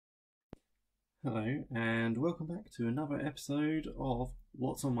Hello, and welcome back to another episode of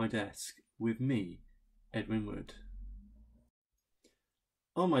What's on My Desk with me, Edwin Wood.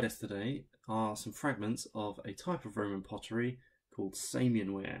 On my desk today are some fragments of a type of Roman pottery called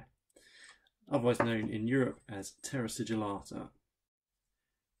Samian Ware, otherwise known in Europe as terra sigillata.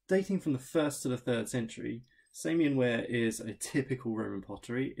 Dating from the 1st to the 3rd century, Samian Ware is a typical Roman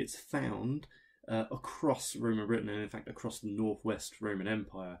pottery. It's found across Roman Britain and in fact across the northwest Roman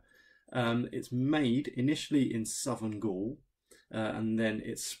Empire. It's made initially in southern Gaul, and then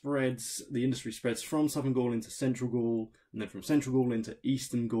the industry spreads from southern Gaul into central Gaul, and then from central Gaul into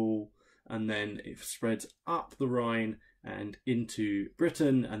eastern Gaul, and then it spreads up the Rhine and into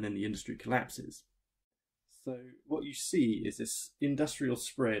Britain, and then the industry collapses. So what you see is this industrial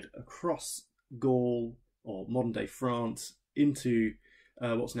spread across Gaul, or modern day France, into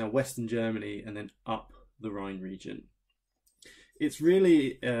what's now Western Germany, and then up the Rhine region. It's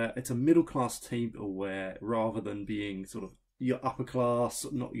really, it's a middle class tableware rather than being sort of your upper class,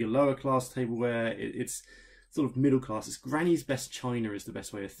 not your lower class tableware. It's sort of middle class. It's Granny's best china is the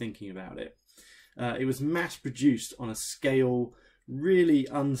best way of thinking about it. It was mass produced on a scale really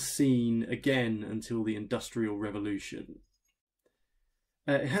unseen again until the Industrial Revolution.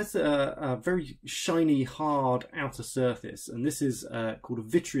 It has a very shiny, hard outer surface, and this is called a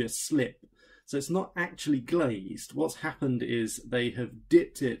vitreous slip. So it's not actually glazed. What's happened is they have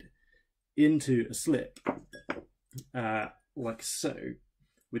dipped it into a slip, like so,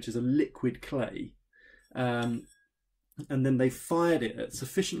 which is a liquid clay. And then they fired it at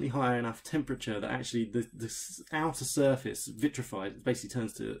sufficiently high enough temperature that actually the outer surface vitrifies. It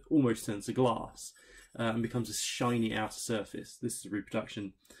basically almost turns to glass and becomes this shiny outer surface. This is a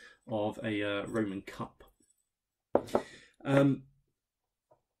reproduction of a Roman cup.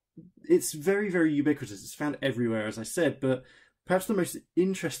 It's very, very ubiquitous. It's found everywhere, as I said, but perhaps the most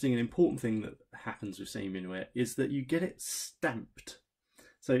interesting and important thing that happens with Samian Ware is that you get it stamped.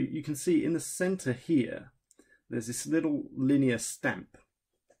 So you can see in the centre here, there's this little linear stamp,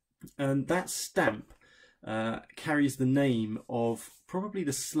 and that stamp carries the name of probably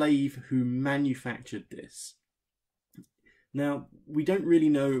the slave who manufactured this. Now, we don't really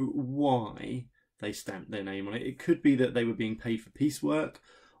know why they stamped their name on it. It could be that they were being paid for piecework,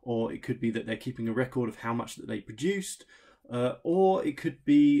 or it could be that they're keeping a record of how much that they produced, or it could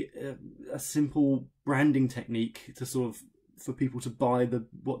be a simple branding technique to sort of for people to buy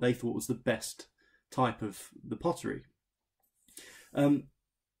what they thought was the best type of the pottery.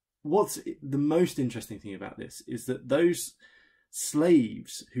 What's the most interesting thing about this is that those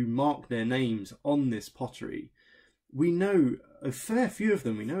slaves who mark their names on this pottery, we know a fair few of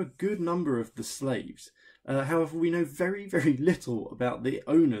them. We know a good number of the slaves. However, we know very, very little about the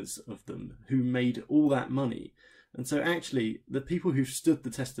owners of them who made all that money. And so actually, the people who've stood the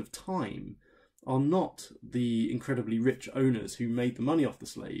test of time are not the incredibly rich owners who made the money off the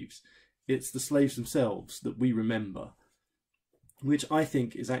slaves. It's the slaves themselves that we remember, which I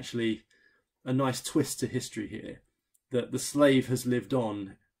think is actually a nice twist to history here, that the slave has lived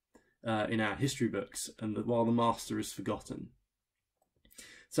on in our history books, and that while the master is forgotten.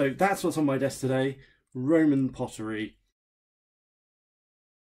 So that's what's on my desk today. Roman pottery.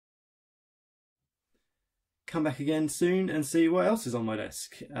 Come back again soon and see what else is on my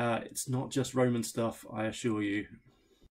desk. It's not just Roman stuff, I assure you.